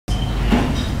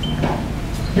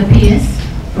the PS,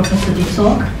 Professor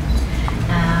Ditok,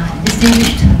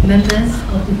 distinguished members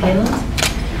of the Guild,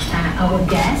 our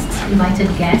guests, invited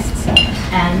guests,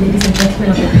 and ladies and gentlemen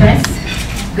of the press,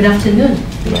 good afternoon.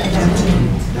 Good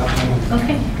afternoon.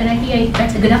 Okay, can I hear it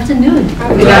better? Good afternoon.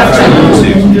 Good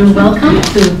afternoon. And welcome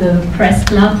to the Press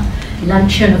Club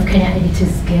Luncheon of Kenya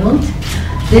Editors Guild.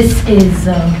 This is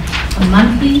a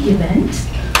monthly event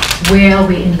where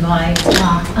we invite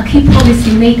a key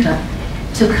policy maker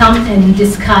to come and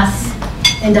discuss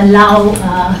and allow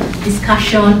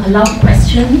discussion, allow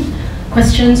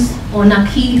questions on a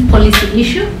key policy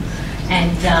issue.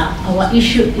 And our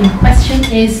issue in question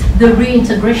is the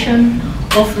reintegration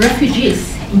of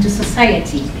refugees into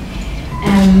society.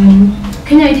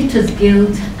 Kenya Editors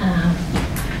Guild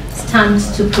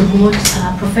stands to promote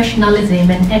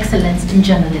professionalism and excellence in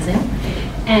journalism.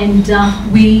 And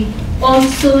we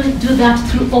also do that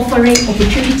through offering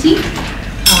opportunity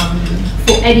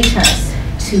for editors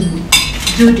to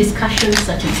do discussions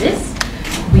such as this.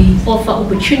 We offer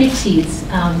opportunities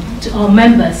to our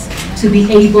members to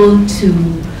be able to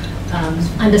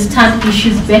understand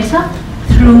issues better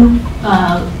through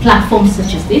platforms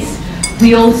such as this.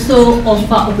 We also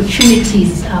offer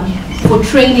opportunities for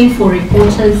training for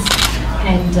reporters,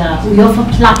 and we offer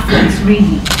platforms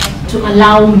really to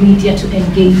allow media to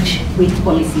engage with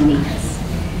policymakers.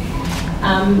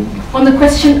 On the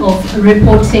question of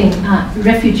reporting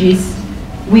refugees,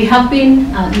 we have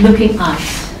been looking at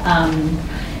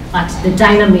the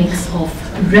dynamics of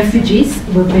refugees.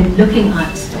 We've been looking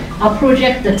at a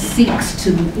project that seeks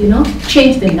to,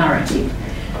 change the narrative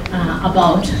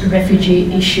about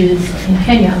refugee issues in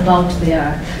Kenya, about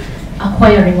their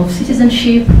acquiring of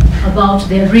citizenship, about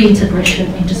their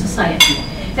reintegration into society.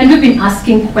 And we've been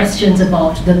asking questions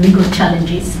about the legal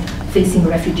challenges facing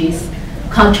refugees,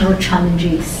 cultural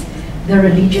challenges, the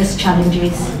religious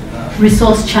challenges,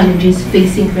 resource challenges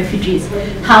facing refugees.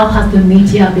 How has the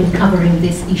media been covering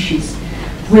these issues?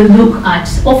 We'll look at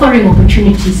offering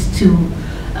opportunities to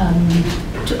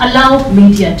allow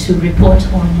media to report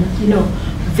on,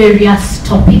 various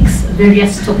topics,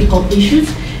 various topical issues,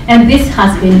 and this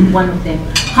has been one of them.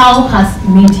 How has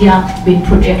media been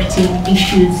projecting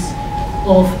issues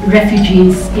of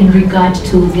refugees in regard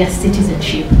to their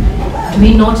citizenship? Do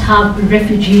we not have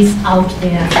refugees out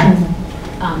there who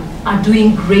are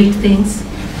doing great things,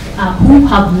 who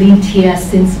have lived here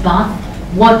since birth?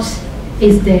 What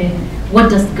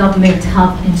does government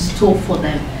have in store for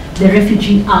them? The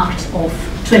Refugee Act of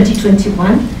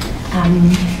 2021,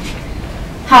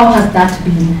 how has that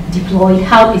been deployed?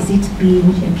 How is it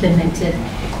being implemented?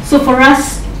 So for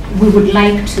us, we would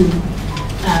like to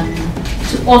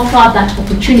offer that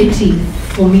opportunity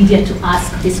for media to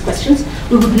ask these questions.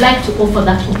 We would like to offer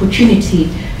that opportunity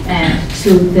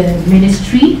to the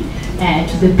ministry,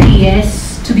 to the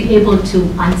PS, to be able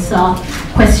to answer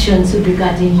questions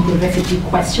regarding the refugee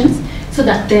questions, so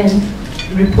that then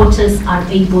reporters are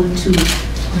able to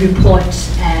report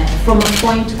from a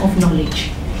point of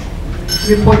knowledge.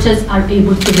 Reporters are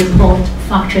able to report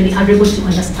factually, are able to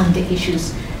understand the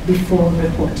issues before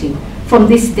reporting. From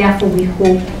this, therefore, we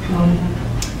hope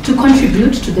to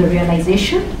contribute to the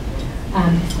realization,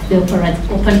 the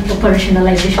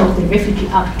operationalization of the Refugee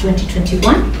Act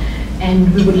 2021, and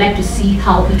we would like to see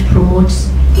how it promotes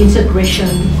integration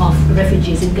of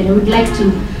refugees in Kenya. We would like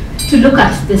to look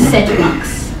at the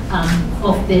setbacks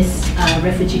of this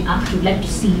Refugee Act. We would like to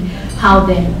see how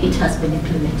then it has been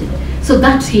implemented. So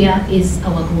that here is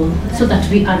our goal, so that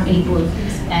we are able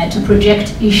to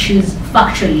project issues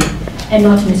factually and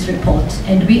not misreport.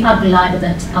 And we are glad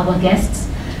that our guests,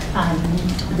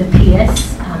 the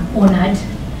PS, honored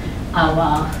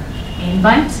our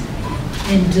invite,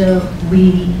 and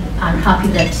we are happy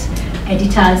that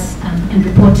editors and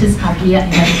reporters are here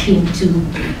and are keen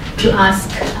to ask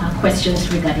questions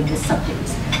regarding this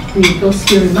subject. With those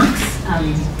few remarks,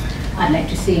 I'd like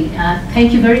to say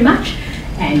thank you very much,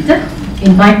 and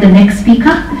invite the next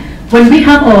speaker. When we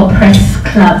have our press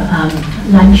club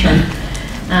luncheon,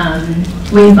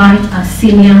 we invite a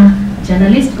senior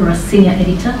journalist or a senior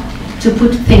editor to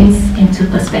put things into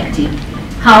perspective.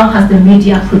 How has the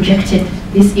media projected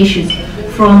these issues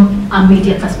from a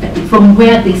media perspective, from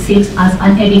where they sit as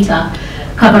an editor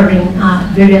covering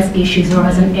various issues, or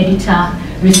as an editor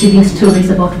receiving stories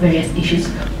about various issues?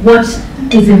 What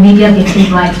is the media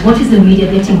getting right? What is the media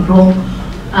getting wrong?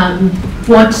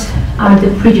 What are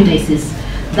the prejudices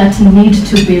that need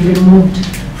to be removed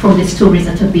from the stories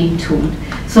that are being told?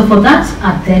 So for that,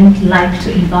 I'd then like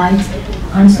to invite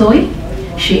Ansoi.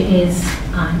 She is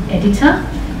an editor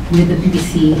with the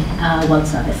BBC World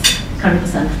Service. Karibu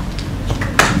sana.